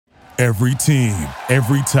Every team,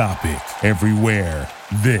 every topic, everywhere.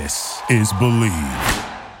 This is Believe.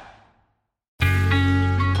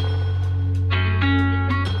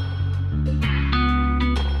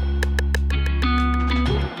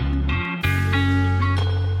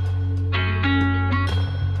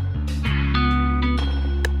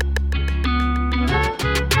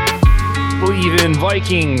 Believe in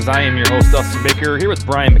Vikings. I am your host, Dustin Baker, here with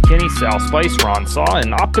Brian McKinney, Sal Spice, Raun Sawh,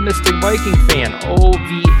 and Optimistic Viking Fan,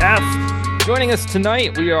 OVF. Joining us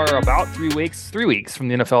tonight, we are about 3 weeks from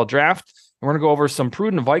the NFL draft. And we're going to go over some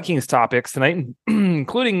prudent Vikings topics tonight,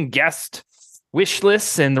 including guest wish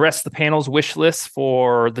lists and the rest of the panel's wish lists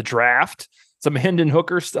for the draft. Some Hendon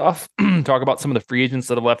Hooker stuff, talk about some of the free agents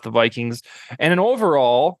that have left the Vikings, and an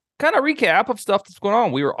overall kind of recap of stuff that's going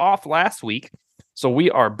on. We were off last week, so we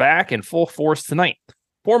are back in full force tonight.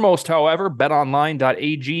 Foremost, however,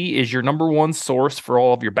 betonline.ag is your number one source for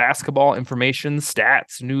all of your basketball information,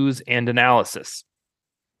 stats, news, and analysis.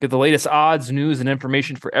 Get the latest odds, news, and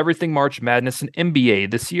information for everything March Madness and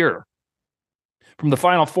NBA this year. From the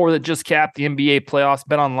Final Four that just capped the NBA playoffs,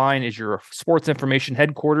 BetOnline is your sports information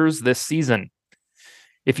headquarters this season.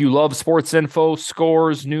 If you love sports info,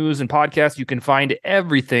 scores, news, and podcasts, you can find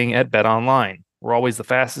everything at BetOnline. We're always the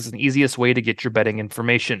fastest and easiest way to get your betting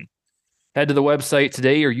information. Head to the website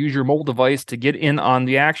today or use your mobile device to get in on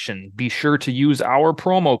the action. Be sure to use our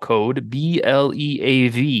promo code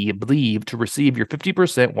BLEAV, Believe, to receive your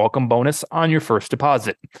 50% welcome bonus on your first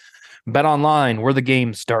deposit. Bet online, where the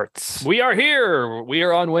game starts. We are here. We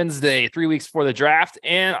are on Wednesday, 3 weeks before the draft,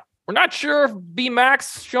 and we're not sure if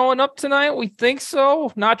B-Mac's showing up tonight. We think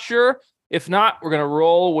so. Not sure. If not, we're going to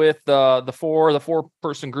roll with the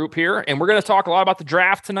four-person group here, and we're going to talk a lot about the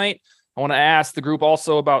draft tonight. I want to ask the group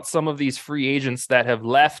also about some of these free agents that have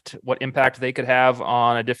left, what impact they could have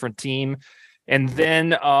on a different team, and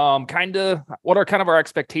then what are our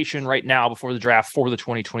expectation right now before the draft for the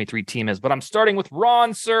 2023 team is. But I'm starting with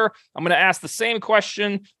Raun, sir. I'm going to ask the same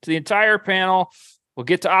question to the entire panel. We'll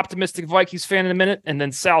get to Optimistic Vikings Fan in a minute, and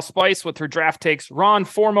then Sal Spice with her draft takes. Raun,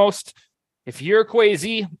 foremost, if you're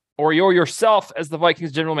Kwesi or you're yourself as the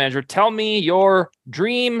Vikings general manager, tell me your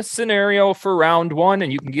dream scenario for round one,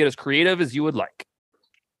 and you can get as creative as you would like.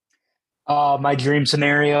 My dream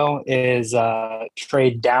scenario is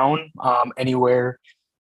trade down anywhere,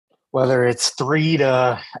 whether it's 3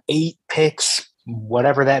 to 8 picks,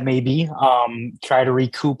 whatever that may be. Try to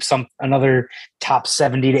recoup another top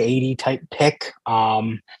 70 to 80 type pick.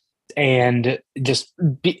 And just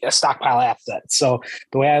be a stockpile asset. So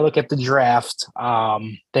the way I look at the draft,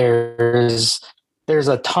 there's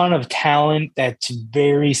a ton of talent that's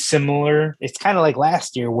very similar. It's kind of like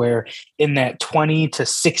last year where in that 20 to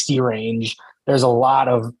 60 range, there's a lot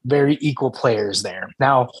of very equal players there.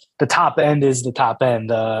 Now, the top end is the top end,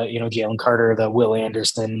 Jalen Carter, the Will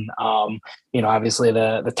Anderson, obviously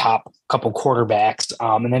the top couple quarterbacks,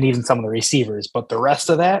 and then even some of the receivers. But the rest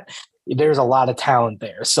of that, there's a lot of talent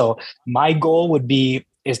there. So my goal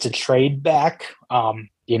is to trade back.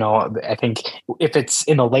 I think if it's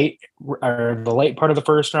in the late part of the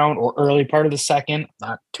first round or early part of the second,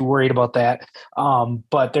 not too worried about that.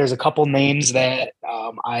 But there's a couple names that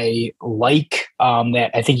I like that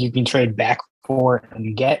I think you can trade back for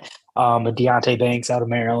and get. A Deontay Banks out of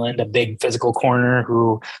Maryland, a big physical corner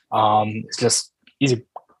who he's a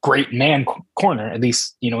great man corner. At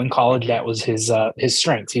least, in college, that was his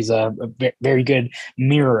strength. He's a very good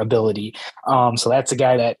mirror ability. So that's a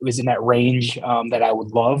guy that was in that range that I would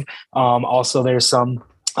love. Also, there's some,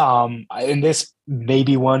 and this may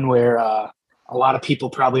be one where a lot of people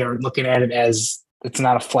probably aren't looking at it as it's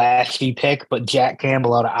not a flashy pick, but Jack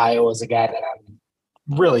Campbell out of Iowa is a guy that I'm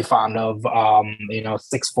really fond of,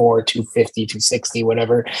 6'4", 250, 260,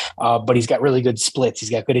 whatever. But he's got really good splits. He's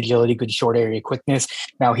got good agility, good short area quickness.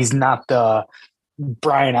 Now, he's not the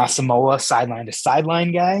Brian Asamoah sideline to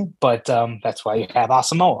sideline guy, but that's why you have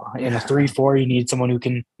Asamoah. In a 3-4, you need someone who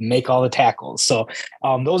can make all the tackles. So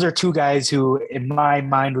those are two guys who, in my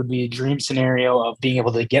mind, would be a dream scenario of being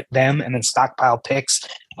able to get them and then stockpile picks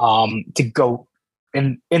to go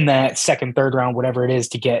in that second, third round, whatever it is,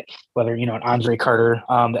 to get whether, an Andre Carter,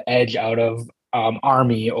 the edge out of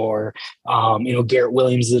Army, or, Garrett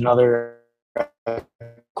Williams is another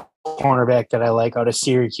cornerback that I like out of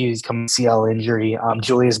Syracuse, coming CL injury.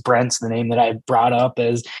 Julius Brent's the name that I brought up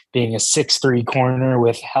as being a 6'3" corner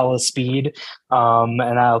with hella speed. And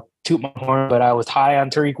I'll toot my horn, but I was high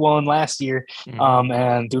on Tariq Woolen last year.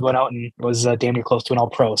 And dude went out and was damn near close to an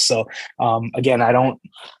all-pro. So again, I don't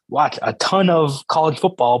watch a ton of college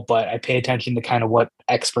football, but I pay attention to kind of what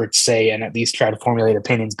experts say and at least try to formulate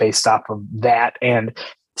opinions based off of that. And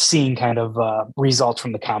seeing kind of results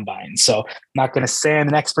from the combine. So I'm not going to say I'm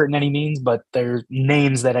an expert in any means, but there's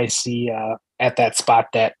names that I see at that spot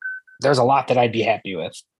that there's a lot that I'd be happy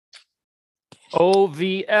with.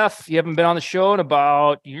 OVF, you haven't been on the show in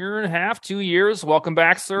about a year and a half, 2 years. Welcome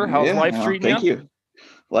back, sir. How's life treating you? Thank you.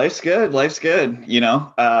 Life's good.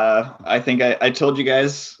 I think I told you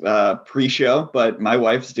guys pre-show, but my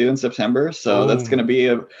wife's due in September. So that's going to be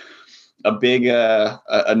a big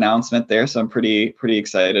announcement there. So I'm pretty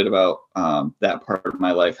excited about that part of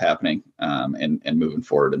my life happening and moving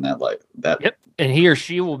forward in that life. Yep. And he or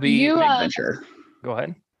she will be an adventure. Go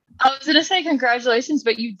ahead. I was going to say congratulations,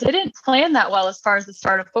 but you didn't plan that well as far as the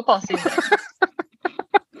start of football season.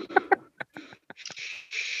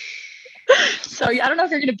 So I don't know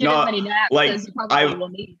if you're going to get as many naps as you probably will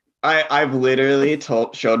need. I've literally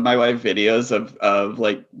showed my wife videos of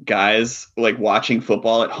like guys like watching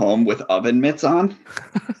football at home with oven mitts on.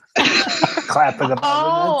 Clapping the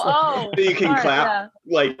oven mitts. So you can clap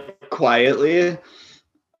like quietly.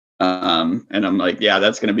 And I'm like, yeah,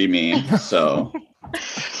 that's going to be me. So.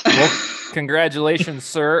 Well, congratulations,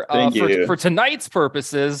 sir. Thank you. For tonight's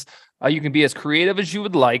purposes, you can be as creative as you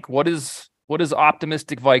would like. What is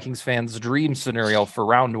Optimistic Vikings fans' dream scenario for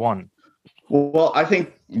round one? Well, I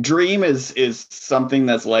think dream is something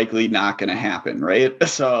that's likely not going to happen, right?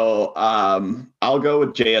 So I'll go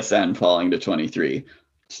with JSN falling to 23.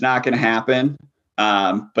 It's not going to happen,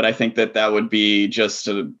 but I think that would be just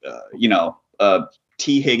a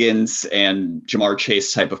T. Higgins and Jamar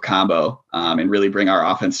Chase type of combo, and really bring our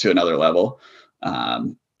offense to another level.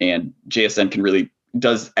 And JSN can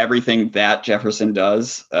does everything that Jefferson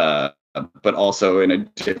does, but also in a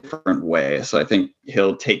different way. So I think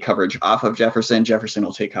he'll take coverage off of Jefferson. Jefferson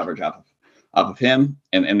will take coverage off of him,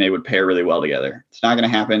 and they would pair really well together. It's not going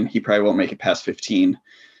to happen. He probably won't make it past 15.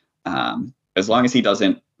 As long as he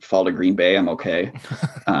doesn't fall to Green Bay, I'm okay.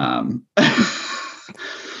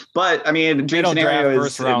 But I mean, dream scenario is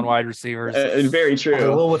first round wide receivers. Very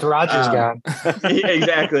true. Well, with Rodgers gone,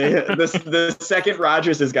 exactly. The second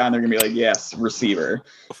Rodgers is gone, they're gonna be like, yes, receiver.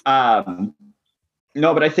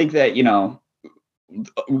 No, but I think that you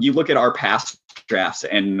look at our past drafts,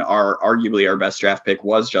 and arguably our best draft pick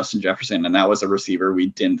was Justin Jefferson, and that was a receiver we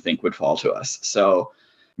didn't think would fall to us. So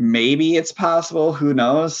maybe it's possible. Who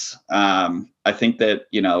knows? I think that,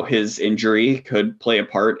 his injury could play a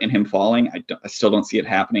part in him falling. I still don't see it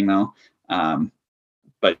happening though.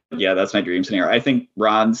 But yeah, that's my dream scenario. I think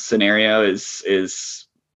Raun's scenario is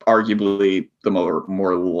arguably the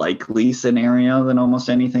more likely scenario than almost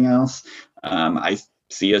anything else. I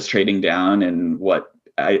see us trading down, and what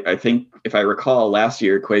I think, if I recall, last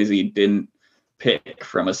year Kwesi didn't pick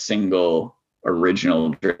from a single original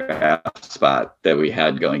draft spot that we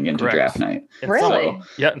had going into draft night. Really?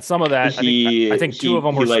 And some of that, I think two of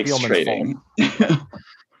them were Spielman's fault.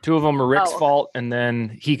 Two of them were Rick's fault, and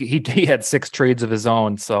then he had 6 trades of his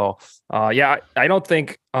own. So I don't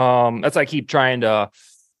think that's what I keep trying to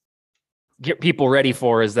get people ready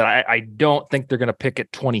for, is that I don't think they're going to pick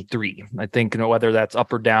at 23. I think whether that's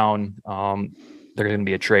up or down, they're going to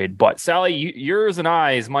be a trade. But Sally, yours and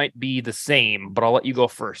I's might be the same, but I'll let you go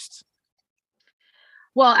first.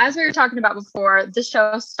 Well, as we were talking about before the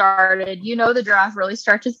show started, the draft really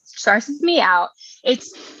stresses me out.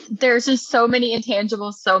 There's just so many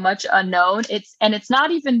intangibles, so much unknown. It's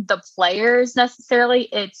not even the players necessarily.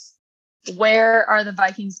 It's where are the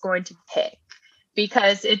Vikings going to pick,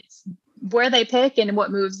 because it's where they pick and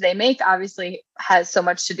what moves they make obviously has so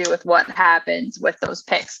much to do with what happens with those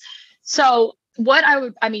picks. So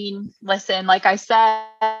listen, like I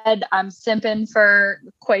said, I'm simping for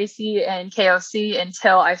Kwesi and KOC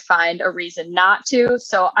until I find a reason not to.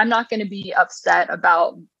 So I'm not going to be upset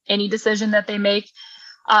about any decision that they make.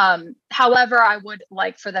 However, I would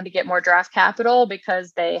like for them to get more draft capital,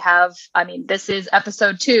 because they have, this is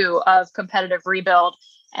episode 2 of competitive rebuild,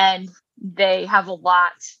 and they have a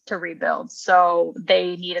lot to rebuild. So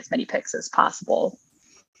they need as many picks as possible.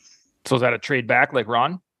 So is that a trade back like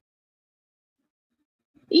Raun?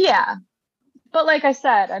 Yeah. But like I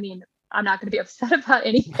said, I'm not going to be upset about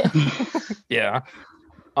anything. Yeah.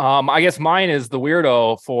 I guess mine is the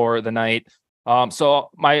weirdo for the night. So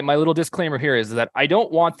my little disclaimer here is that I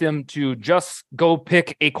don't want them to just go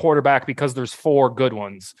pick a quarterback because there's 4 good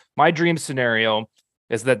ones. My dream scenario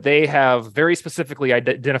is that they have very specifically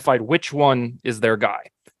identified which one is their guy.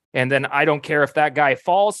 And then I don't care if that guy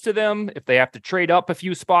falls to them, if they have to trade up a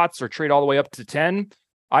few spots or trade all the way up to 10.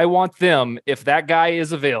 I want them, if that guy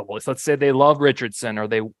is available, so let's say they love Richardson or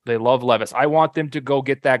they love Levis, I want them to go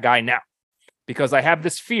get that guy now, because I have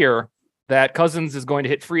this fear that Cousins is going to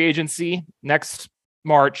hit free agency next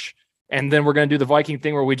March, And then we're going to do the Viking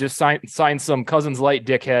thing where we just sign some Cousins light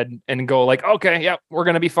dickhead and go like, okay, yep, we're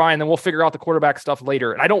going to be fine. Then we'll figure out the quarterback stuff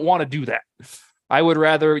later. And I don't want to do that. I would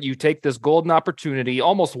rather you take this golden opportunity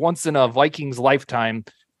almost once in a Vikings lifetime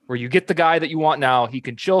where you get the guy that you want now. He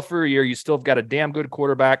can chill for a year. You still have got a damn good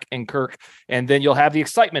quarterback in Kirk. And then you'll have the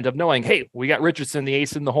excitement of knowing, hey, we got Richardson, the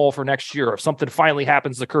ace in the hole for next year. If something finally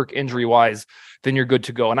happens to Kirk injury wise, then you're good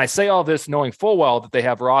to go. And I say all this knowing full well that they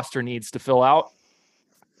have roster needs to fill out.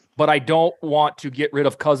 But I don't want to get rid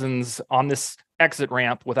of Cousins on this exit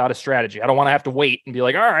ramp without a strategy. I don't want to have to wait and be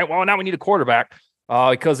like, all right, well, now we need a quarterback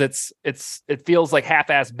because it feels like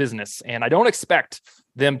half-assed business. And I don't expect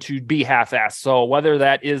them to be half-assed. So whether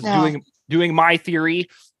that is doing my theory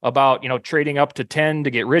about, trading up to 10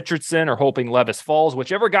 to get Richardson or hoping Levis falls,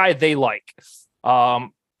 whichever guy they like,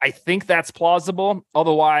 I think that's plausible.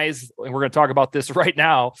 Otherwise, and we're going to talk about this right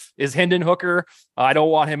now, is Hendon Hooker. I don't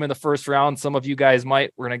want him in the first round. Some of you guys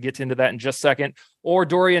might. We're going to get into that in just a second. Or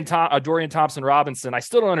Dorian Thompson-Robinson. I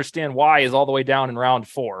still don't understand why is all the way down in round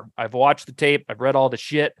 4. I've watched the tape. I've read all the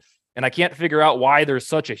shit. And I can't figure out why there's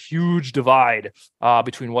such a huge divide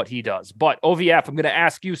between what he does. But OVF, I'm going to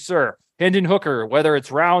ask you, sir, Hendon Hooker, whether it's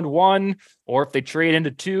round 1 or if they trade into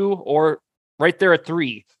 2 or right there at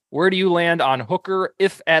 3, where do you land on Hooker,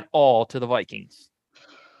 if at all, to the Vikings?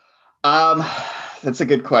 That's a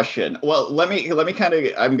good question. Well, let me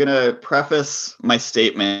I'm going to preface my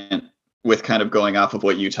statement with kind of going off of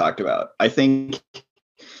what you talked about. I think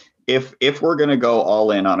if we're going to go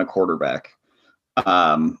all in on a quarterback,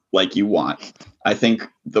 like you want, I think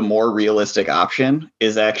the more realistic option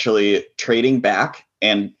is actually trading back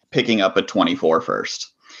and picking up a 24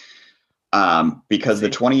 first. Because the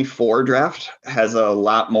 24 draft has a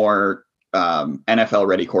lot more NFL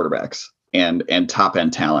ready quarterbacks and top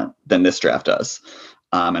end talent than this draft does.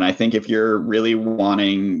 And I think if you're really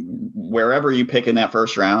wanting wherever you pick in that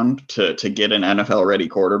first round to get an NFL ready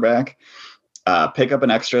quarterback, pick up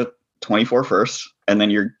an extra 24 first, and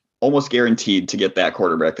then you're almost guaranteed to get that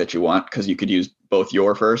quarterback that you want because you could use both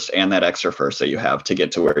your first and that extra first that you have to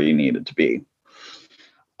get to where you need it to be.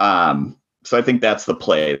 So I think that's the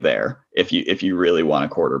play there if you really want a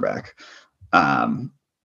quarterback.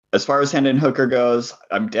 As far as Hendon Hooker goes,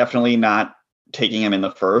 I'm definitely not taking him in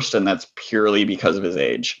the first, and that's purely because of his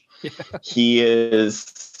age. Yeah. He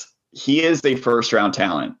is a first round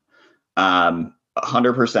talent.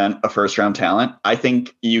 100% a first round talent. I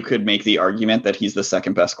think you could make the argument that he's the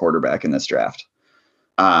second best quarterback in this draft.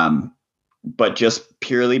 But just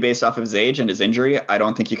purely based off of his age and his injury, I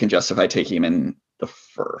don't think you can justify taking him in the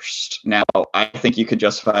first. Now, I think you could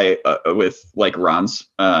justify with like Raun's,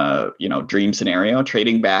 dream scenario,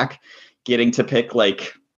 trading back, getting to pick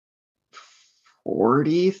like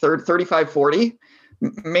 35, 40.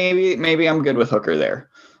 Maybe I'm good with Hooker there.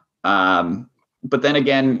 But then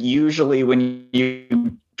again, usually when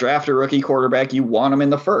you draft a rookie quarterback, you want him in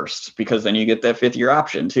the first because then you get that 5th year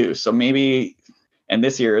option too. So maybe, and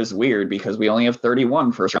this year is weird because we only have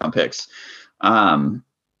 31 first round picks.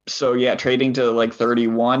 So yeah, trading to like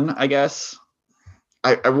 31, I guess.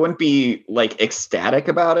 I wouldn't be like ecstatic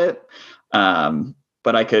about it,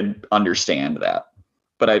 but I could understand that.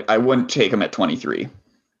 But I wouldn't take him at 23.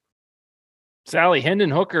 Sally,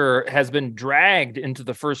 Hendon Hooker has been dragged into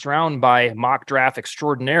the first round by mock draft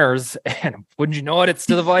extraordinaires, and wouldn't you know it, it's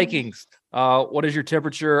to the Vikings. What is your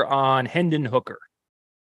temperature on Hendon Hooker?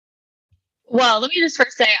 Well, let me just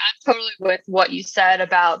first say I'm totally with what you said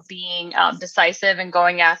about being decisive and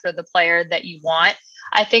going after the player that you want.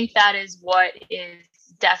 I think that is what is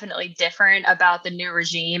definitely different about the new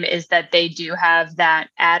regime is that they do have that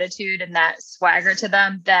attitude and that swagger to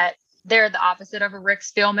them that they're the opposite of a Rick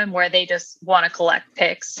Spielman where they just want to collect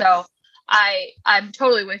picks. So I'm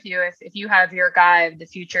totally with you. If you have your guy of the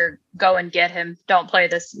future, go and get him. Don't play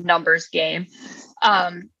this numbers game.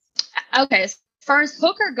 Okay. As far as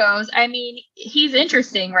Hooker goes, I mean, he's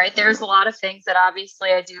interesting, right? There's a lot of things that obviously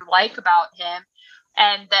I do like about him.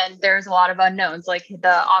 And then there's a lot of unknowns, like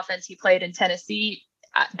the offense he played in Tennessee.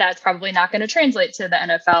 That's probably not going to translate to the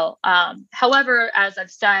NFL. However, as I've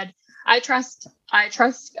said, I trust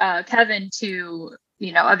Kevin to,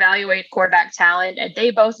 evaluate quarterback talent. And they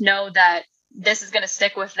both know that this is going to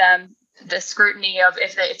stick with them. The scrutiny of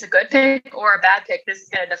if it's a good pick or a bad pick, this is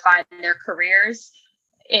going to define their careers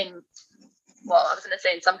I was going to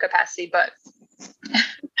say in some capacity, but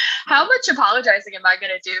how much apologizing am I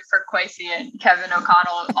going to do for Kwesi and Kevin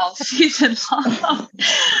O'Connell all season long?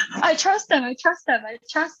 I trust them.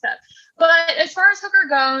 But as far as Hooker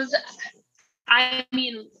goes, I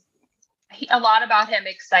mean, a lot about him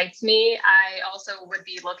excites me. I also would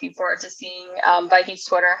be looking forward to seeing Vikings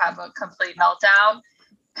Twitter have a complete meltdown.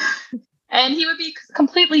 And he would be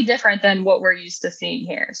completely different than what we're used to seeing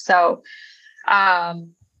here. So,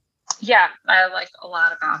 yeah, I like a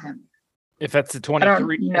lot about him. If it's at 23, I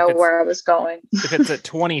don't know where I was going. If it's at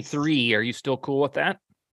 23, are you still cool with that?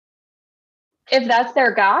 If that's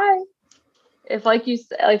their guy, if like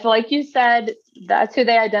you said, that's who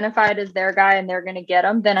they identified as their guy and they're going to get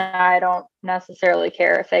him, then I don't necessarily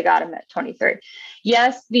care if they got him at 23.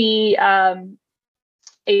 Yes, the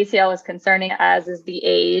ACL is concerning, as is the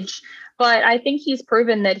age. But I think he's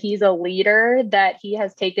proven that he's a leader, that he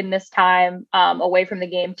has taken this time away from the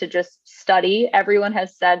game to just study. Everyone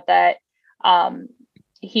has said that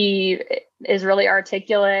he is really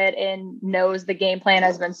articulate and knows the game plan,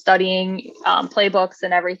 has been studying playbooks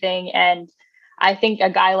and everything. And I think a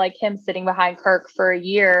guy like him sitting behind Kirk for a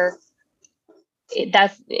year,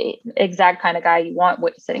 that's the exact kind of guy you want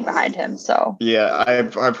sitting behind him. So yeah,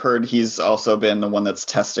 I've heard he's also been the one that's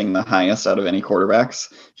testing the highest out of any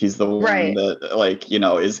quarterbacks. He's the one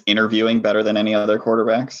that is interviewing better than any other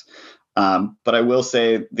quarterbacks. But I will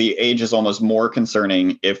say the age is almost more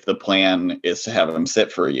concerning if the plan is to have him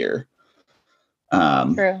sit for a year.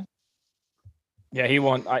 True. Yeah, he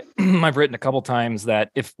won. I've written a couple times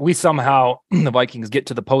that if we somehow the Vikings get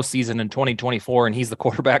to the postseason in 2024 and he's the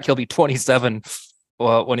quarterback, he'll be 27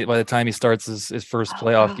 by the time he starts his first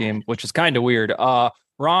playoff game, which is kind of weird.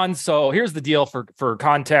 Ron, so here's the deal for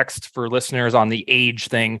context for listeners on the age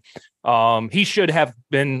thing. He should have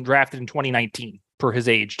been drafted in 2019 per his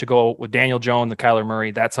age to go with Daniel Jones and Kyler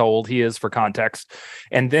Murray. That's how old he is for context.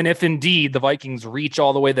 And then if indeed the Vikings reach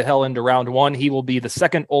all the way the hell into round one, he will be the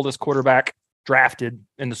second oldest quarterback drafted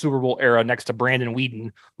in the Super Bowl era next to Brandon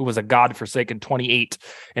Weeden, who was a godforsaken 28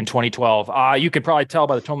 in 2012. You could probably tell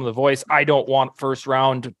by the tone of the voice, I don't want first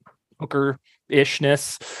round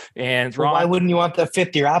hooker-ishness. And well, why wouldn't you want the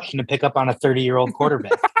 5th-year option to pick up on a 30-year-old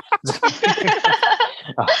quarterback?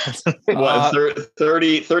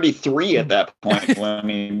 33 at that point when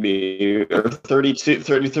he'd be, or 32,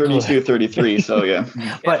 33. So yeah.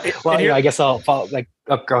 But I guess I'll follow,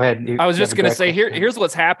 go ahead. I was just going to say, here's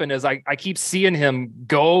what's happened is I keep seeing him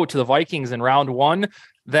go to the Vikings in round one,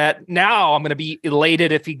 that now I'm going to be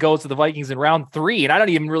elated if he goes to the Vikings in round 3. And I don't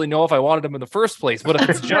even really know if I wanted him in the first place, but if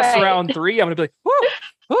it's just round 3, I'm going to be like,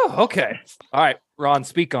 whoo, okay. All right, Ron,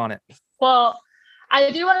 speak on it. Well, I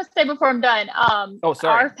do want to say before I'm done,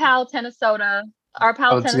 sorry. our pal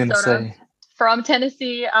from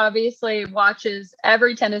Tennessee, obviously watches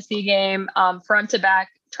every Tennessee game, front to back,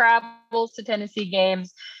 travels to Tennessee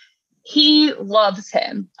games. He loves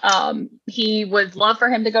him. He would love for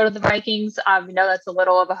him to go to the Vikings. I know that's a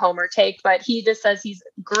little of a homer take, but he just says he's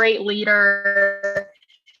a great leader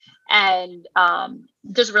and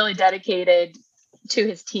just really dedicated to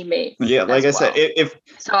his teammate. Yeah, like I said,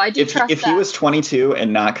 if he was 22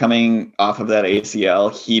 and not coming off of that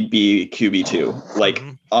ACL, he'd be QB2, like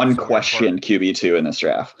unquestioned QB2 in this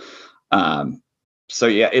draft. So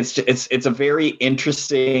yeah, it's a very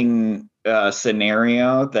interesting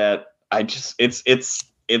scenario that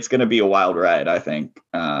it's going to be a wild ride, I think.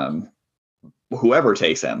 Whoever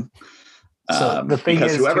takes him. So the thing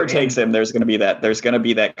because is, whoever takes him, there's going to be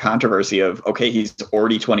that controversy of, okay, he's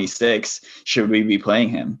already 26. Should we be playing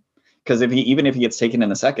him? Because even if he gets taken in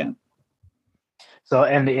the second. So,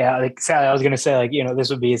 and yeah, like Sally, I was going to say, this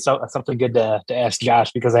would be something good to ask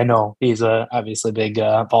Josh, because I know he's obviously a big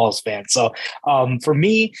Vols fan. So for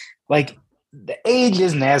me, the age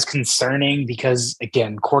isn't as concerning because,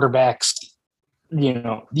 again, quarterbacks,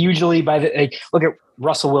 usually look at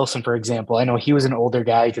Russell Wilson, for example. I know he was an older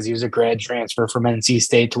guy because he was a grad transfer from NC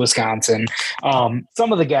State to Wisconsin.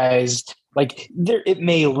 Some of the guys, it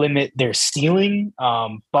may limit their ceiling,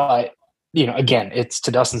 but again, it's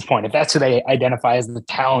to Dustin's point. If that's who they identify as the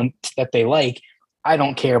talent that they like, I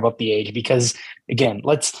don't care about the age because, again,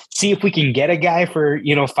 let's see if we can get a guy for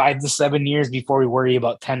 5 to 7 years before we worry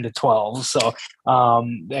about 10 to 12. So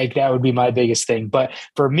that would be my biggest thing. But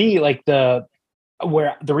for me, the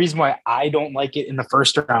reason why I don't like it in the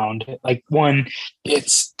first round, one,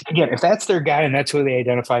 it's, again, if that's their guy and that's who they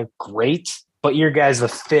identify, great. But your guy's the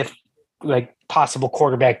 5th, possible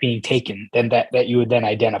quarterback being taken, then that you would then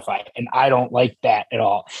identify. And I don't like that at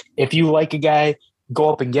all. If you like a guy, go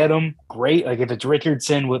up and get him. Great. If it's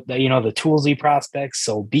Richardson with the toolsy prospects,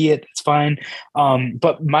 so be it. It's fine.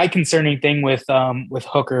 But my concerning thing with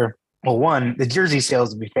Hooker, well, one, the jersey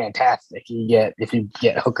sales would be fantastic if you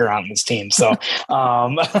get Hooker on this team. So, it'd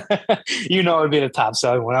be the top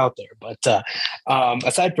selling one out there. But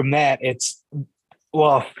aside from that,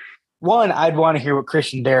 one, I'd want to hear what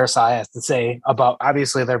Christian Darrisaw has to say about,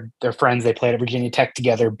 obviously they're friends. They played at Virginia Tech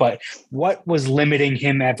together, but what was limiting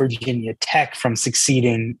him at Virginia Tech from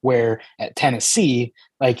succeeding where at Tennessee,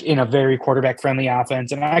 like in a very quarterback friendly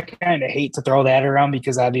offense. And I kind of hate to throw that around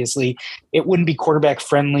because obviously it wouldn't be quarterback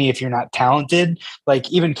friendly if you're not talented. Like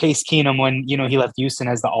even Case Keenum, when, you know, he left Houston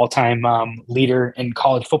as the all-time leader in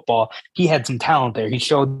college football, he had some talent there. He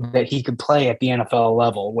showed that he could play at the NFL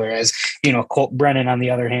level. Whereas, you know, Colt Brennan, on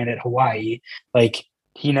the other hand, at Hawaii, like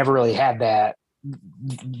he never really had that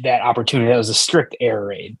opportunity. That was a strict air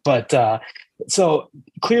raid. But so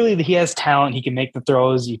clearly he has talent. He can make the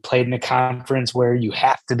throws. He played in a conference where you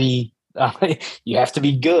have to be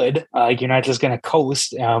good. You're not just going to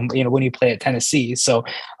coast, you know, when you play at Tennessee. So,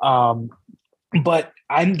 but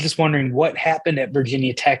I'm just wondering what happened at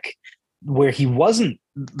Virginia Tech where he wasn't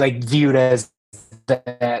like viewed as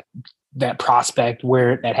that prospect,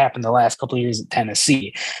 where that happened the last couple of years at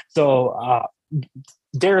Tennessee. So,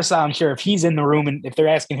 Darrisaw, I'm sure if he's in the room and if they're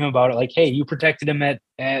asking him about it, like, hey, you protected him at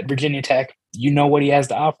Virginia Tech, you know what he has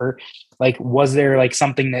to offer. Like, was there like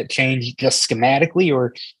something that changed just schematically,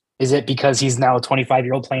 or is it because he's now a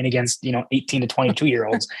 25-year-old playing against, you know, 18 to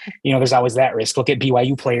 22-year-olds? You know, there's always that risk. Look at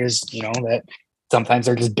BYU players, you know, that sometimes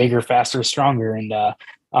they're just bigger, faster, stronger. And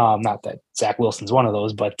not that Zach Wilson's one of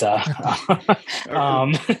those, but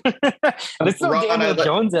it's still Daniel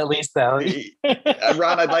Jones at least, though.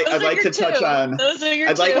 Ron, I'd like to touch on. Those are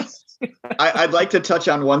your two. I'd like to touch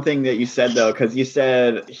on one thing that you said, though, because you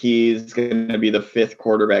said he's going to be the 5th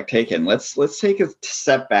quarterback taken. Let's take a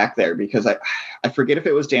step back there, because I forget if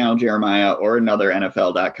it was Daniel Jeremiah or another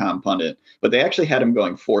NFL.com pundit, but they actually had him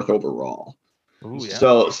going 4th overall. Ooh, yeah.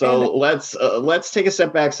 So let's take a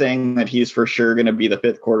step back, saying that he's for sure going to be the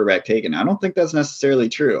 5th quarterback taken. I don't think that's necessarily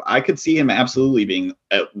true. I could see him absolutely being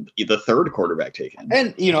the 3rd quarterback taken.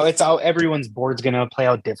 And you know, it's how everyone's board's going to play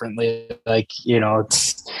out differently. Like, you know,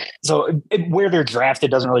 it's where they're drafted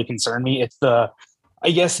doesn't really concern me. It's the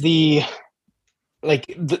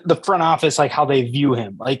front office, like how they view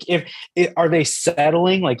him. Like, are they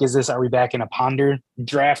settling? Like, are we back in a Ponder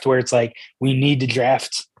draft where it's like we need to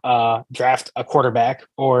draft a quarterback,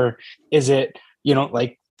 or is it, you know,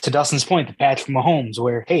 like to Dustin's point, the patch from Mahomes,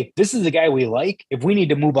 where, hey, this is the guy we like. If we need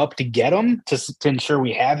to move up to get him to ensure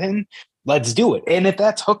we have him, let's do it. And if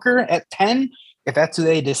that's Hooker at 10, if that's who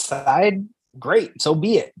they decide, great, so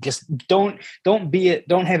be it. Just don't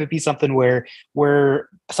have it be something where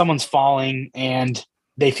someone's falling and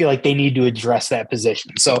they feel like they need to address that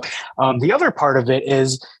position. So the other part of it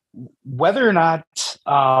is whether or not,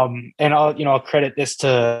 and I'll credit this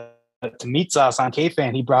to Meat Sauce on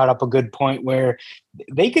K-Fan. He brought up a good point where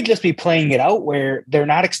they could just be playing it out where they're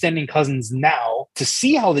not extending Cousins now to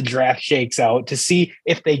see how the draft shakes out, to see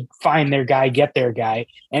if they find their guy, get their guy.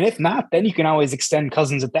 And if not, then you can always extend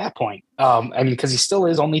Cousins at that point. Because he still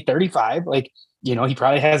is only 35. Like, you know, he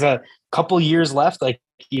probably has a couple years left. Like,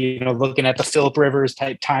 you know, looking at the Phillip Rivers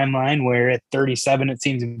type timeline where at 37, it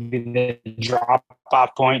seems to be the drop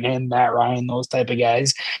off point, and Matt Ryan, those type of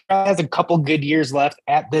guys, has a couple good years left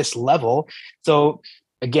at this level. So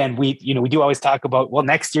again, we do always talk about, well,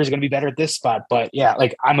 next year's going to be better at this spot, but yeah,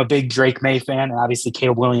 like I'm a big Drake May fan, and obviously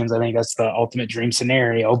Caleb Williams, I think that's the ultimate dream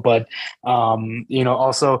scenario. But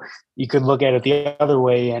also you could look at it the other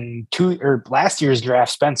way. And last year's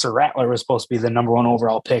draft, Spencer Rattler was supposed to be the number 1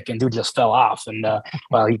 overall pick, and dude just fell off. And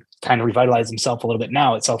he kind of revitalized himself a little bit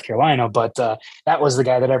now at South Carolina, but that was the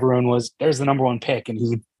guy that everyone was, there's the number 1 pick, and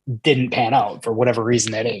he didn't pan out for whatever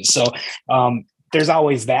reason that is. So there's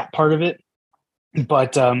always that part of it.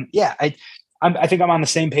 But I think I'm on the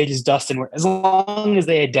same page as Dustin, where as long as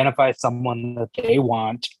they identify someone that they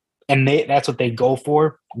want and that's what they go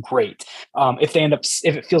for, great. If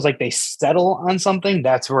it feels like they settle on something,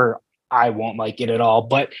 that's where I won't like it at all.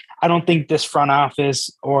 But I don't think this front office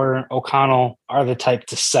or O'Connell are the type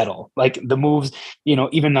to settle. Like the moves, you know,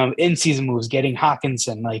 even the in-season moves, getting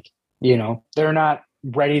Hawkinson, like, you know, they're not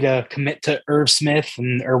ready to commit to Irv Smith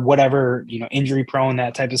or whatever, you know, injury prone,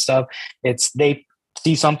 that type of stuff. It's they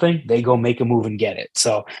see something, they go make a move and get it.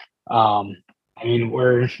 So,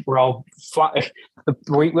 we're all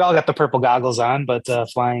we all got the purple goggles on, but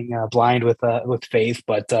flying blind with faith.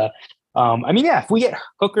 But if we get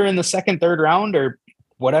Hooker in the 2nd, 3rd round or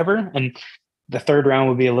whatever, and the 3rd round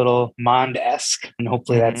would be a little Mond-esque, and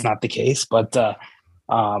hopefully that's not the case. But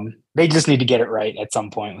they just need to get it right at some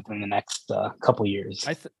point within the next couple years.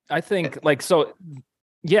 I think so.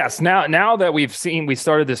 Yes. Now that we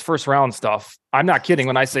started this 1st round stuff, I'm not kidding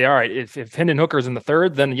when I say, all right, if Hendon Hooker's in the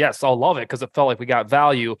 3rd, then yes, I'll love it, because it felt like we got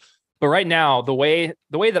value. But right now, the way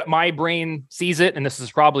that my brain sees it, and this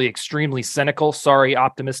is probably extremely cynical, sorry,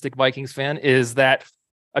 optimistic Vikings fan, is that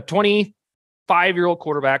a 25-year-old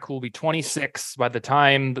quarterback who will be 26 by the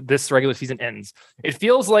time this regular season ends, it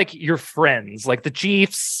feels like your friends, like the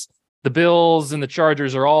Chiefs, the Bills and the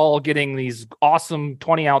Chargers are all getting these awesome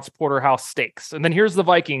 20-ounce porterhouse steaks. And then here's the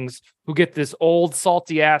Vikings who get this old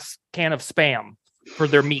salty-ass can of Spam for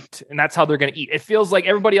their meat, and that's how they're going to eat. It feels like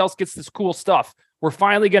everybody else gets this cool stuff. We're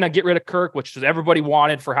finally going to get rid of Kirk, which is everybody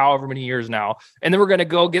wanted for however many years now. And then we're going to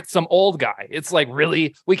go get some old guy. It's like,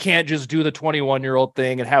 really, we can't just do the 21-year-old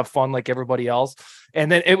thing and have fun like everybody else.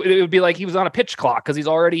 And then it would be like he was on a pitch clock because he's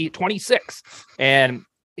already 26. And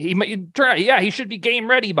he might turn out, he should be game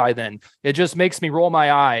ready by then. It just makes me roll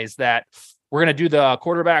my eyes that we're going to do the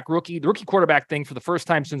rookie quarterback thing for the first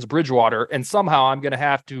time since Bridgewater. And somehow I'm going to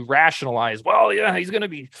have to rationalize, well, yeah, he's going to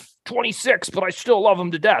be 26, but I still love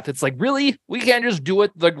him to death. It's like, really? We can't just do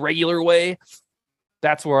it the regular way?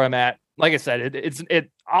 That's where I'm at. Like I said,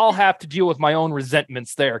 I'll have to deal with my own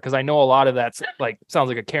resentments there because I know a lot of that's like, sounds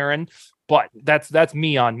like a Karen, but that's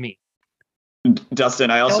me on me.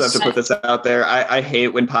 Dustin, I also have to put this out there. I hate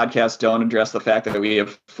when podcasts don't address the fact that we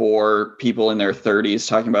have 4 people in their 30s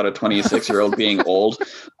talking about a 26-year-old being old.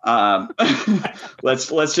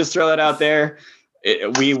 Let's just throw that out there.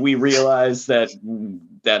 We realize that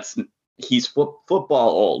he's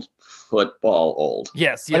football old.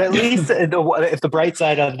 Yes. But at least if the bright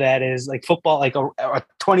side of that is like football, like a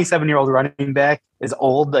 27-year-old running back is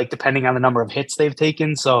old, like depending on the number of hits they've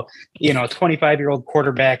taken. So, a 25-year-old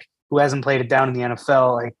quarterback who hasn't played it down in the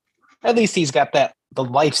NFL, like at least he's got the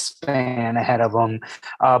lifespan ahead of him.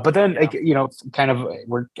 But then, kind of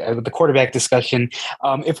we're with the quarterback discussion.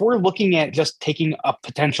 If we're looking at just taking a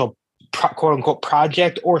potential quote unquote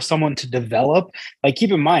project or someone to develop, like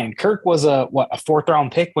keep in mind, Kirk was a 4th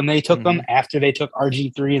round pick when they took him after they took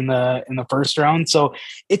RG3 in the first round. So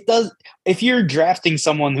it does, if you're drafting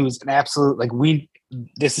someone who's an absolute, like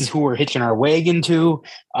this is who we're hitching our wagon to,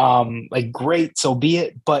 like great, so be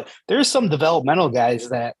it. But there's some developmental guys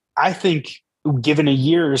that I think given a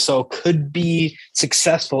year or so could be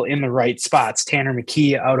successful in the right spots. Tanner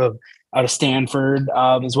McKee out of Stanford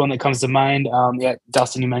is one that comes to mind.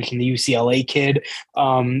 Dustin, you mentioned the UCLA kid.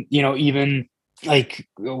 Even like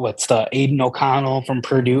what's the Aiden O'Connell from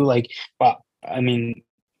Purdue? Like, well, I mean,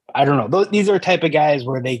 I don't know. These are type of guys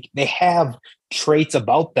where they have traits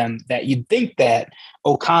about them that you'd think that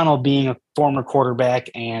O'Connell, being a former quarterback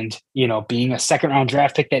and being a 2nd round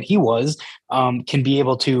draft pick that he was, can be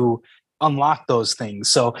able to unlock those things.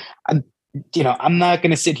 So I'm not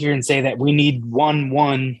going to sit here and say that we need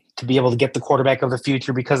 1-1 to be able to get the quarterback of the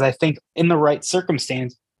future, because I think in the right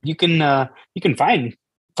circumstance you can find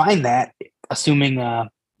that, assuming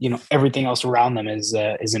everything else around them is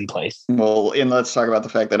in place. Well, and let's talk about the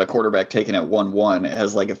fact that a quarterback taken at 1-1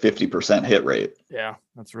 has like a 50% hit rate. Yeah,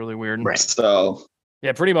 that's really weird. Right. So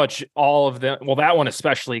yeah, pretty much all of them. Well, that one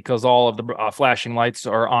especially, because all of the flashing lights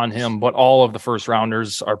are on him, but all of the first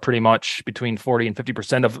rounders are pretty much between 40 and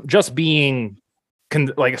 50% of just being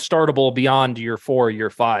like startable beyond year 4, year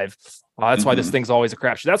 5. That's why this thing's always a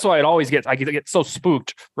crapshoot. That's why I get so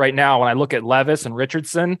spooked right now when I look at Levis and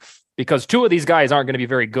Richardson, because 2 of these guys aren't going to be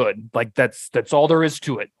very good. Like that's all there is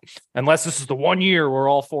to it, unless this is the 1 year where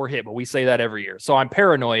all 4 hit. But we say that every year, so I'm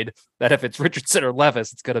paranoid that if it's Richardson or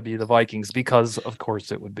Levis, it's going to be the Vikings, because of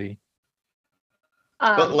course it would be.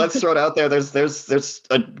 But let's throw it out there. There's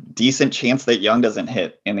a decent chance that Young doesn't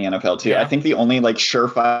hit in the NFL too. Yeah. I think the only like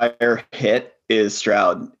surefire hit is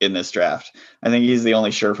Stroud in this draft. I think he's the only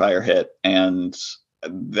surefire hit, and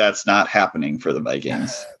that's not happening for the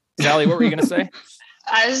Vikings. Sally, what were you going to say?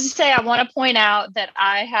 I was going to say, I want to point out that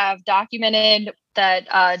I have documented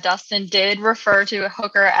that Dustin did refer to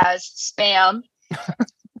Hooker as spam,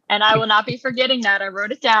 and I will not be forgetting that. I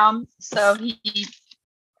wrote it down, so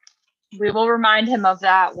we will remind him of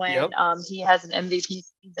that when he has an MVP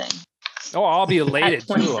season. Oh, I'll be elated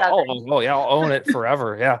too. Oh, yeah, I'll own it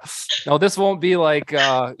forever. Yeah. No, this won't be like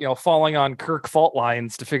falling on Kirk fault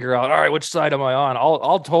lines to figure out, all right, which side am I on?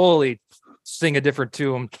 I'll totally sing a different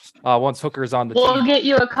tune once Hooker's on the team. We'll get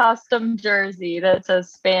you a custom jersey that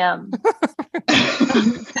says spam.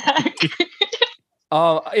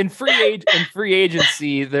 In free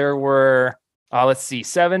agency, there were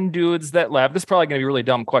 7 dudes that left. This is probably going to be a really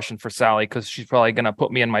dumb question for Sally, because she's probably going to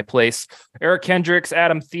put me in my place. Eric Kendricks,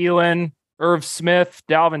 Adam Thielen, Irv Smith,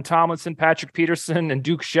 Dalvin Tomlinson, Patrick Peterson, and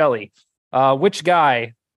Duke Shelley. Which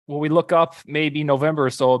guy will we look up maybe November or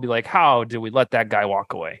so? We'll be like, how did we let that guy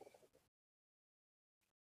walk away?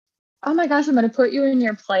 Oh my gosh, I'm going to put you in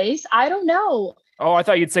your place. I don't know. Oh, I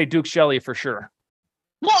thought you'd say Duke Shelley for sure.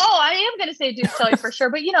 Well, I am going to say Duke Shelley for sure.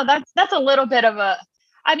 But, that's a little bit of a,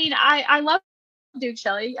 I mean, I love Duke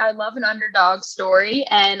Shelley. I love an underdog story.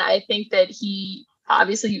 And I think that he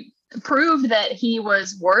obviously proved that he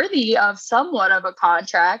was worthy of somewhat of a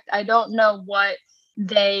contract. I don't know what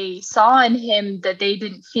they saw in him that they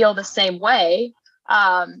didn't feel the same way.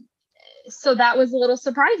 So that was a little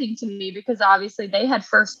surprising to me because obviously they had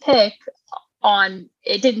first pick on.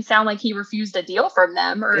 It didn't sound like he refused a deal from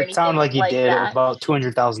them or anything. It sounded like he did that. About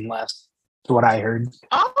 $200,000 less. To what I heard.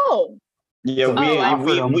 Oh. Yeah, we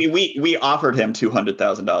offered him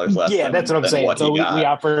 $200,000 less. Yeah, that's what I'm saying. So we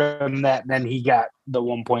offered him that, and then he got the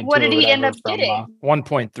 1.2. What did he end up getting?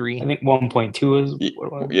 1.3. I think 1.2 is.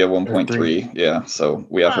 Yeah, 1.3. Yeah, so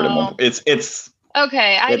we offered him one. It's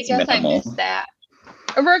okay. I guess minimal. I missed that.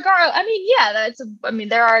 Regardless,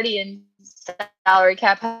 they're already in salary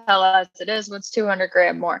cap hell as it is. What's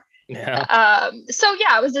 $200,000 more? Yeah. So yeah,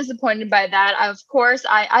 I was disappointed by that. Of course,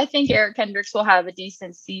 I think Eric Kendricks will have a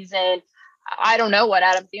decent season. I don't know what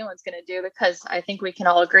Adam Thielen's going to do because I think we can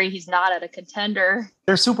all agree he's not at a contender.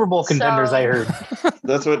 They're Super Bowl contenders, I heard.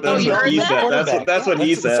 That's what he said. That's what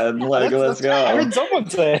he said. Like, let's go. I heard someone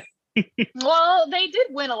say. Well, they did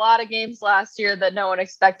win a lot of games last year that no one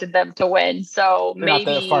expected them to win. So They're maybe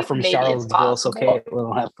not that far from Charlottesville. It's okay.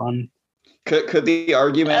 We'll have fun. Could the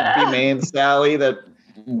argument be made, Sally, that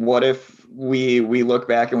what if we look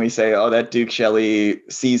back and we say, oh, that Duke Shelley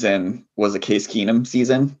season was a Case Keenum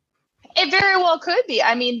season? It very well could be.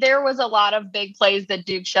 I mean, there was a lot of big plays that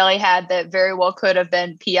Duke Shelley had that very well could have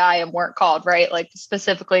been PI and weren't called, right? Like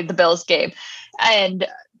specifically the Bills game. And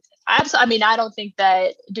I don't think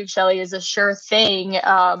that Duke Shelley is a sure thing.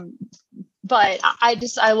 But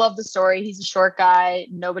I love the story. He's a short guy.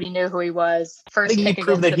 Nobody knew who he was. First pick he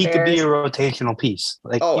proved that he Bears. Could be a rotational piece.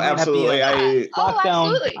 Like, absolutely.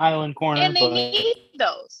 Lockdown island corner. And they need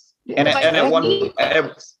those. And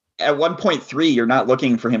at 1.3, you're not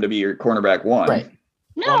looking for him to be your cornerback one. Right.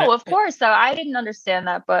 No, of course. So I didn't understand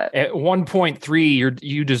that, but at 1.3,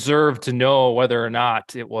 you deserve to know whether or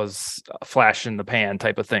not it was a flash in the pan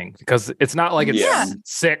type of thing, because it's not like it's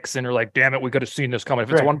 6 and you're like, damn it, we could have seen this coming.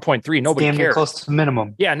 If it's 1.3, nobody cares. Close to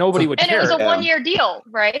minimum. Yeah, nobody would care. And it was a 1-year deal,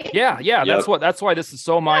 right? Yeah. Yep. That's why this is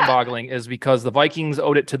so mind-boggling, is because the Vikings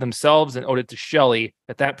owed it to themselves and owed it to Shelley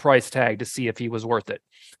at that price tag to see if he was worth it.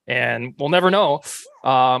 And we'll never know.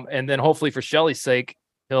 And then hopefully for Shelley's sake,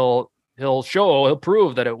 he'll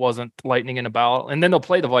prove that it wasn't lightning in a bottle, and then they'll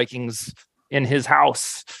play the Vikings in his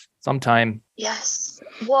house sometime. Yes.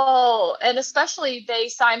 Well, and especially they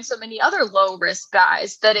signed so many other low risk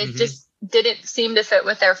guys that it just didn't seem to fit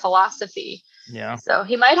with their philosophy. Yeah. So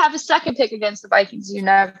he might have a second pick against the Vikings. You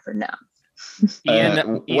never know.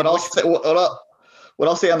 What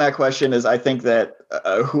I'll say on that question is I think that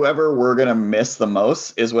whoever we're going to miss the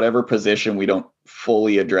most is whatever position we don't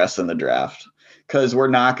fully address in the draft. Because we're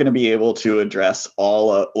not going to be able to address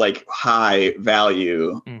all high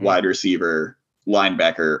value wide receiver,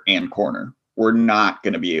 linebacker, and corner. We're not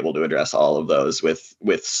going to be able to address all of those with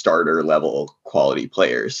starter level quality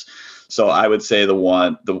players. So I would say the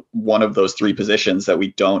one of those 3 positions that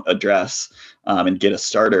we don't address and get a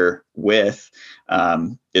starter with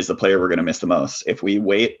is the player we're going to miss the most. If we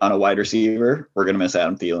wait on a wide receiver, we're going to miss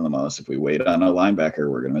Adam Thielen the most. If we wait on a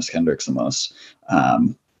linebacker, we're going to miss Kendricks the most.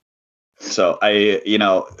 So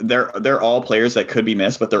they're all players that could be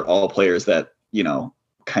missed, but they're all players that,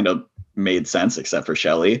 kind of made sense except for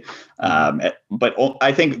Shelley. But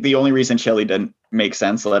I think the only reason Shelley didn't make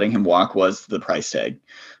sense letting him walk was the price tag.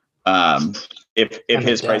 If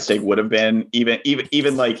his price tag would have been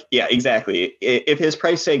even like, yeah, exactly. If his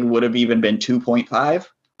price tag would have even been 2.5,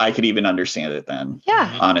 I could even understand it then.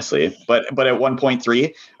 Yeah, honestly. But at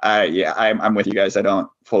 1.3, I'm with you guys. I don't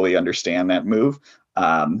fully understand that move.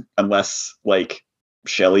 Unless like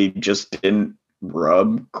Shelley just didn't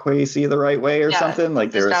rub Kwesi the right way or something.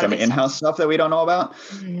 Like there was some in-house stuff that we don't know about.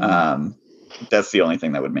 That's the only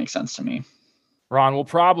thing that would make sense to me. Ron will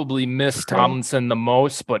probably miss Tomlinson the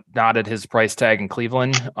most, but not at his price tag in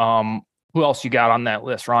Cleveland. Who else you got on that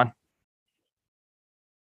list, Ron?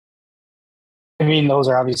 I mean, those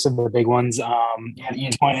are obviously the big ones. At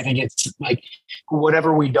Ian's point, I think it's like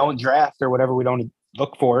whatever we don't draft or whatever we don't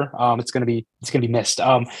look for, it's gonna be missed.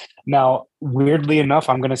 Now, weirdly enough,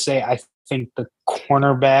 I'm gonna say I think the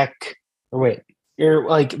cornerback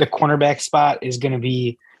spot is gonna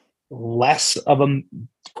be less of a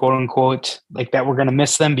quote unquote like that we're gonna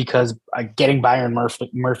miss them because getting Byron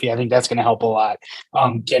Murphy, I think that's gonna help a lot.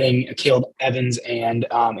 Getting Caleb Evans and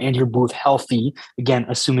Andrew Booth healthy, again,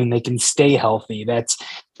 assuming they can stay healthy. That's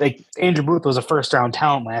like Andrew Booth was a first round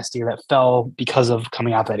talent last year that fell because of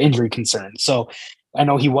coming out that injury concern. So I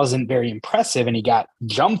know he wasn't very impressive and he got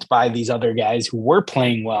jumped by these other guys who were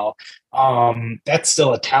playing well. That's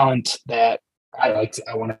still a talent that I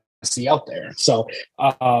want to see out there. So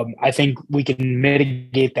I think we can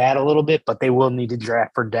mitigate that a little bit, but they will need to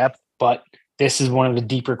draft for depth. But this is one of the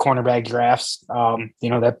deeper cornerback drafts,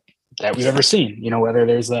 that we've ever seen. Whether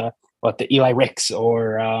there's the Eli Ricks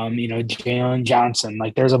or Jalen Johnson.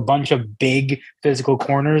 Like, there's a bunch of big physical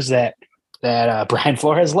corners that Brian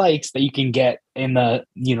Flores likes that you can get in the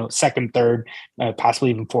second, third,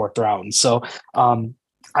 possibly even fourth round. So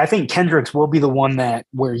I think Kendricks will be the one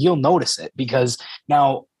where you'll notice it, because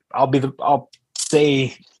now I'll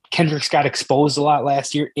say Kendricks got exposed a lot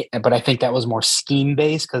last year, but I think that was more scheme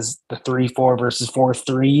based because the 3-4 versus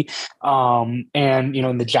 4-3. And,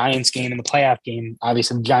 in the Giants game, in the playoff game,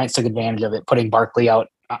 obviously the Giants took advantage of it, putting Barkley out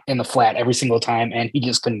in the flat every single time, and he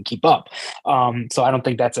just couldn't keep up. So I don't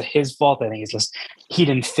think that's his fault. I think it's just he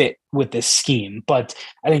didn't fit with this scheme. But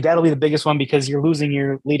I think that'll be the biggest one, because you're losing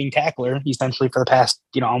your leading tackler essentially for the past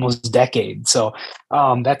almost decade. So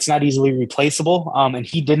that's not easily replaceable. And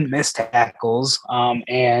he didn't miss tackles,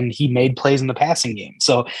 and he made plays in the passing game.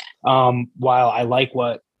 So while I like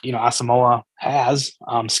what Asamoah has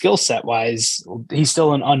skill set wise, he's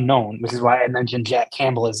still an unknown, which is why I mentioned Jack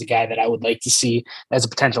Campbell as a guy that I would like to see as a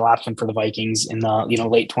potential option for the Vikings in the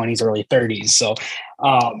late 20s, early 30s. So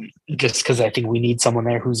just because I think we need someone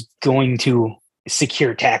there who's going to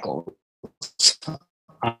secure tackles.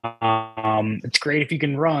 It's great if you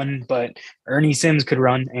can run, but Ernie Sims could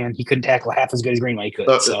run, and he couldn't tackle half as good as Greenway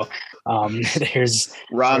could. So there's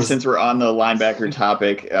Ron. Since we're on the linebacker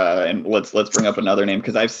topic, and let's bring up another name,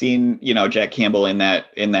 because I've seen Jack Campbell in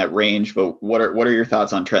that range. But what are your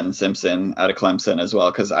thoughts on Trenton Simpson out of Clemson as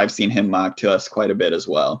well? Because I've seen him mocked to us quite a bit as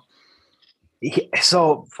well.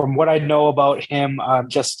 So from what I know about him, I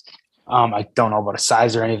don't know about his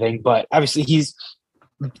size or anything, but obviously he's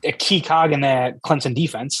a key cog in that Clemson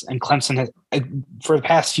defense, and Clemson has, for the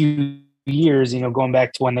past few years, going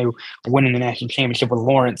back to when they were winning the national championship with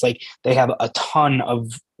Lawrence, like, they have a ton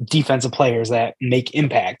of defensive players that make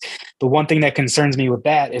impact. The one thing that concerns me with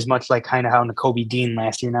that is much like kind of how Nakobe Dean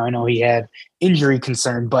last year. Now I know he had injury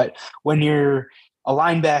concern, but when you're a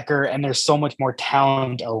linebacker and there's so much more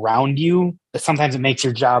talent around you, sometimes it makes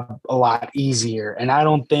your job a lot easier. And I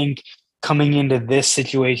don't think coming into this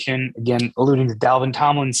situation, again, alluding to Dalvin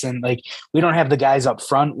Tomlinson, like, we don't have the guys up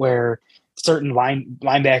front where certain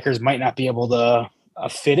linebackers might not be able to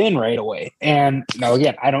fit in right away. And now,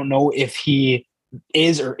 again, I don't know if he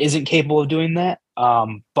is or isn't capable of doing that.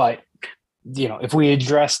 But if we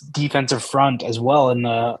address defensive front as well in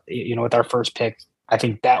the, with our first pick, I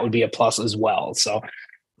think that would be a plus as well. So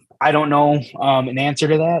I don't know an answer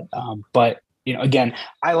to that. But, again,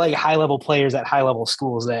 I like high-level players at high-level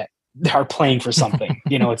schools that are playing for something.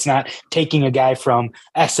 It's not taking a guy from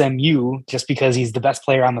SMU just because he's the best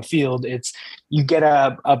player on the field. It's you get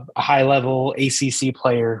a high level ACC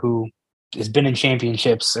player who has been in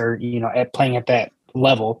championships or playing at that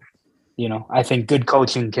level. I think good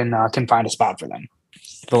coaching can find a spot for them.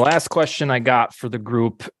 The last question I got for the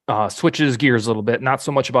group switches gears a little bit, not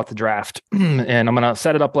so much about the draft, and I'm going to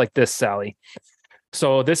set it up like this, Sally.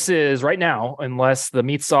 So this is right now, unless the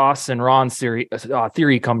meat sauce and Raun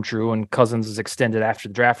theory come true and Cousins is extended after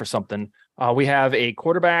the draft or something, we have a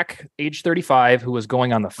quarterback, age 35, who is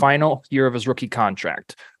going on the final year of his rookie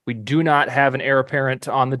contract. We do not have an heir apparent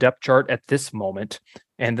on the depth chart at this moment.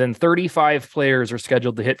 And then 35 players are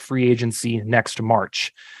scheduled to hit free agency next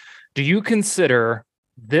March. Do you consider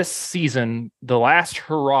this season the last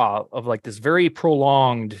hurrah of like this very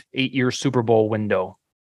prolonged 8-year Super Bowl window?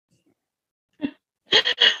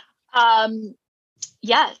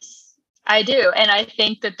 Yes, I do. And I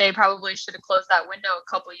think that they probably should have closed that window a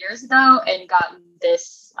couple years ago and gotten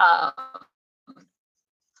this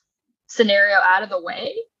scenario out of the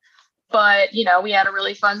way. But, we had a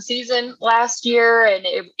really fun season last year, and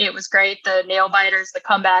it was great. The nail biters, the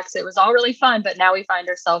comebacks, it was all really fun. But now we find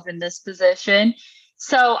ourselves in this position.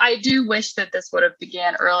 So I do wish that this would have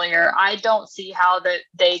began earlier. I don't see how that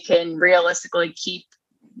they can realistically keep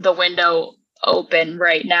the window open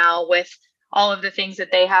right now with all of the things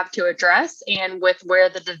that they have to address, and with where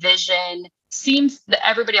the division seems that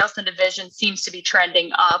everybody else in the division seems to be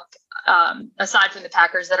trending up, aside from the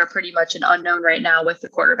Packers that are pretty much an unknown right now with the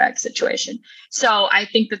quarterback situation. So I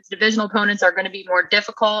think that the divisional opponents are going to be more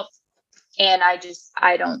difficult, and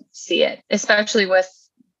I don't see it, especially with,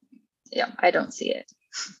 I don't see it.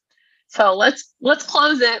 So let's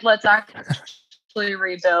close it. Let's actually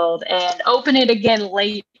rebuild and open it again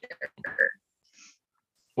later.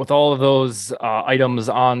 With all of those items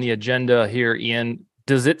on the agenda here, Ian,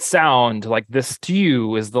 does it sound like this to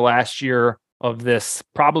you is the last year of this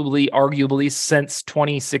probably arguably since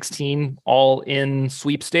 2016 all-in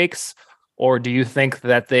sweepstakes? Or do you think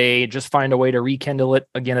that they just find a way to rekindle it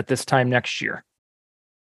again at this time next year?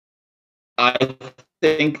 I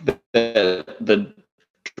think that the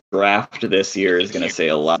draft this year is going to say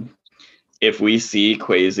a lot. If we see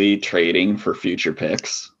Kwesi trading for future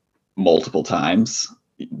picks multiple times,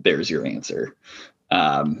 there's your answer.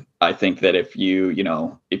 I think that if you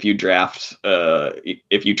draft,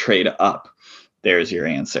 if you trade up, there's your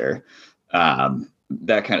answer.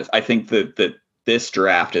 That kind of, I think that this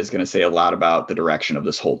draft is going to say a lot about the direction of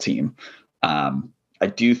this whole team. I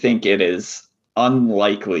do think it is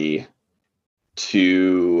unlikely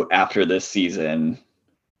to, after this season,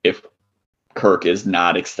 if Kirk is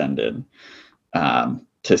not extended,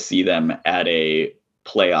 to see them at a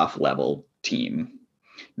playoff level team.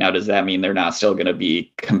 Now, does that mean they're not still going to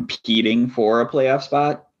be competing for a playoff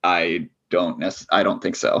spot? I don't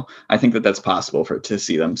think so. I think that that's possible to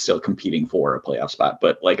see them still competing for a playoff spot,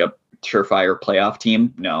 but like a surefire playoff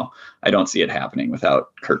team, no, I don't see it happening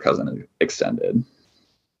without Kirk Cousins extended.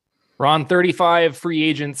 Ron, 35 free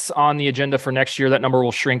agents on the agenda for next year. That number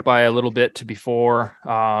will shrink by a little bit to before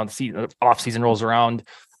the off-season rolls around.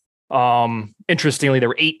 Interestingly, there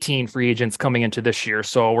were 18 free agents coming into this year,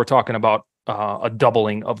 so we're talking about a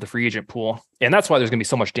doubling of the free agent pool. And that's why there's going to be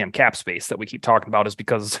so much damn cap space that we keep talking about, is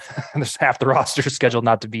because there's half the roster scheduled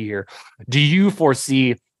not to be here. Do you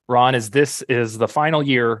foresee, Ron, as this is the final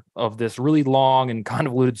year of this really long and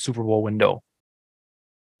convoluted Super Bowl window?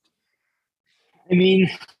 I mean,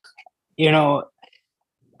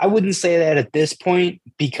 I wouldn't say that at this point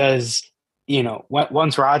because,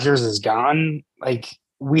 once Rodgers is gone, like,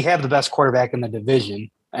 we have the best quarterback in the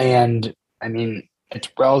division. And I mean,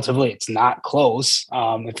 it's not close.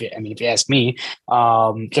 If you ask me,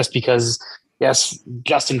 just because, yes,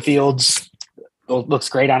 Justin Fields looks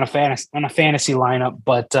great on a fantasy lineup,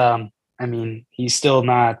 but he's still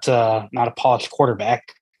not a polished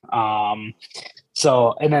quarterback.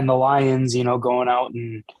 So, and then the Lions, going out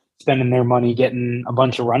and spending their money getting a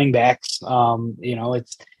bunch of running backs.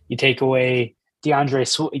 You take away DeAndre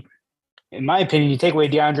Swift. In my opinion, you take away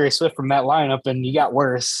DeAndre Swift from that lineup and you got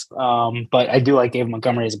worse. But I do like David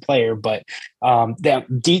Montgomery as a player. But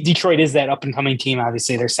Detroit is that up-and-coming team.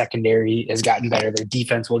 Obviously, their secondary has gotten better. Their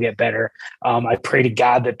defense will get better. I pray to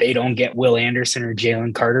God that they don't get Will Anderson or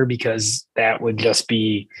Jalen Carter, because that would just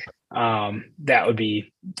be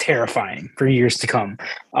terrifying for years to come.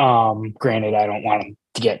 Granted, I don't want them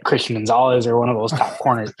to get Christian Gonzalez or one of those top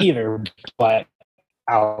corners either, but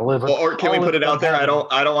I'll live. Or can we put it out there? I don't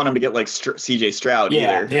want him to get like CJ Stroud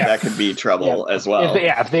either. Yeah. That could be trouble as well.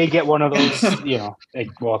 If they get one of those,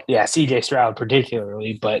 CJ Stroud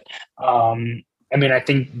particularly. But I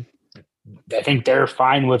think they're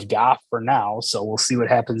fine with Goff for now, so we'll see what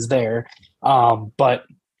happens there. But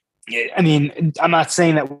I'm not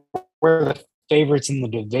saying that we're the favorites in the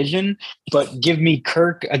division, but give me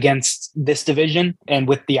Kirk against this division and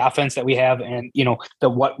with the offense that we have, and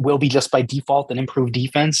what will be just by default an improved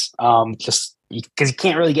defense, just because you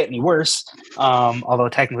can't really get any worse. Although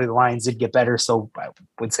technically the Lions did get better, so I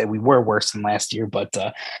would say we were worse than last year. But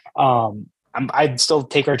I'd still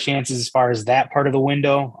take our chances as far as that part of the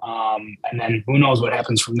window, and then who knows what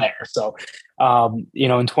happens from there. So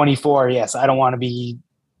in 24, yes, I don't want to be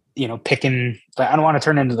picking. I don't want to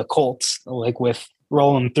turn into the Colts, like with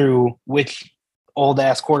rolling through which old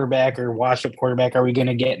ass quarterback or washed up quarterback are we going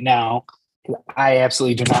to get now. I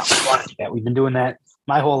absolutely do not want to do that. We've been doing that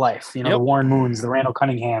my whole life. The Warren Moons, the Randall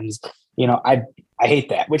Cunninghams. I hate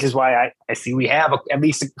that, which is why I see we have at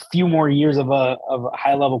least a few more years of a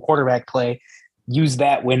high level quarterback play. Use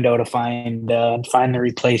that window to find the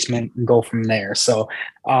replacement and go from there. So,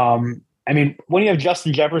 when you have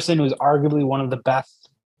Justin Jefferson, who's arguably one of the best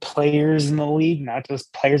players in the league, not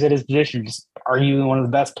just players at his position, just arguably one of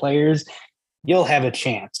the best players, you'll have a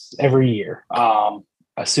chance every year,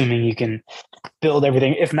 assuming you can build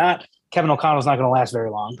everything. If not, Kevin O'Connell's not going to last very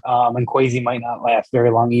long, and Kwesi might not last very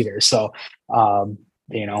long either. So,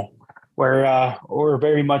 we're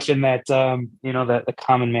very much in that, the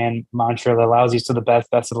common man mantra, the lousiest of the best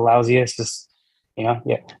of the lousiest. Just,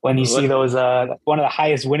 when you see those, one of the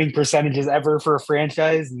highest winning percentages ever for a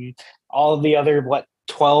franchise, and all of the other,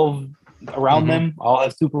 12 around them all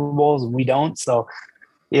have Super Bowls and we don't. So,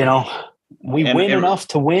 we win enough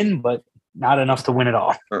to win, but not enough to win at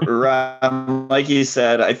all. Like you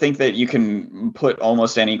said, I think that you can put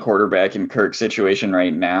almost any quarterback in Kirk's situation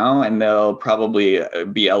right now, and they'll probably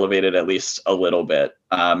be elevated at least a little bit.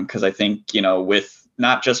 Because I think, with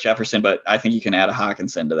not just Jefferson, but I think you can add a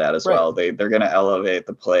Hawkinson to that as well. They're going to elevate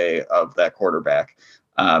the play of that quarterback.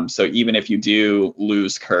 So even if you do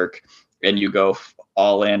lose Kirk and you go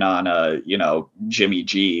all in on a, Jimmy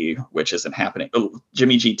G, which isn't happening.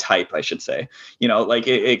 Jimmy G type, I should say.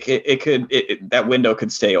 That window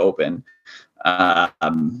could stay open.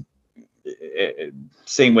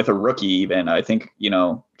 same with a rookie. Even I think,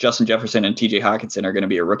 Justin Jefferson and TJ Hawkinson are going to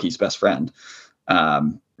be a rookie's best friend.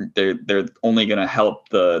 They're only going to help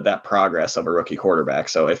that progress of a rookie quarterback.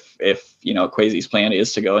 So if Kwesi's plan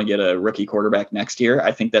is to go and get a rookie quarterback next year,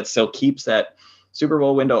 I think that still keeps that Super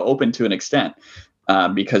Bowl window open to an extent,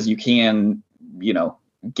 because you can,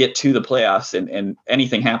 get to the playoffs and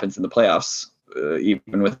anything happens in the playoffs,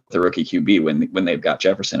 even with the rookie QB when they've got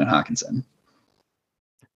Jefferson and Hawkinson.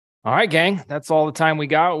 All right, gang, that's all the time we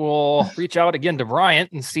got. We'll reach out again to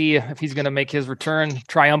Bryant and see if he's going to make his return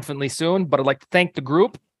triumphantly soon. But I'd like to thank the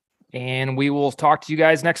group, and we will talk to you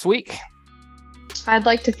guys next week. I'd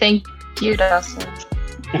like to thank you, Dustin.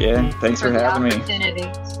 Yeah, thanks for having me.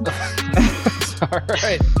 All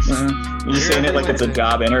right. You're saying it like it's a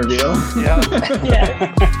job interview. Yeah.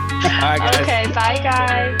 Yeah. All right, guys. Okay, bye,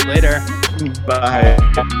 guys. Later. Bye.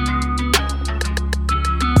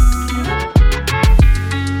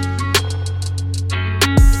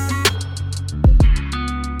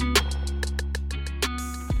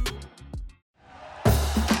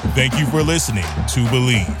 Thank you for listening to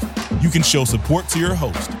Believe. You can show support to your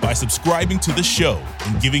host by subscribing to the show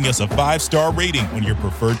and giving us a 5-star rating on your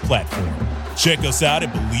preferred platform. Check us out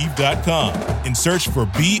at Believe.com and search for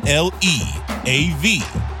BLEAV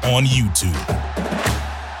on YouTube.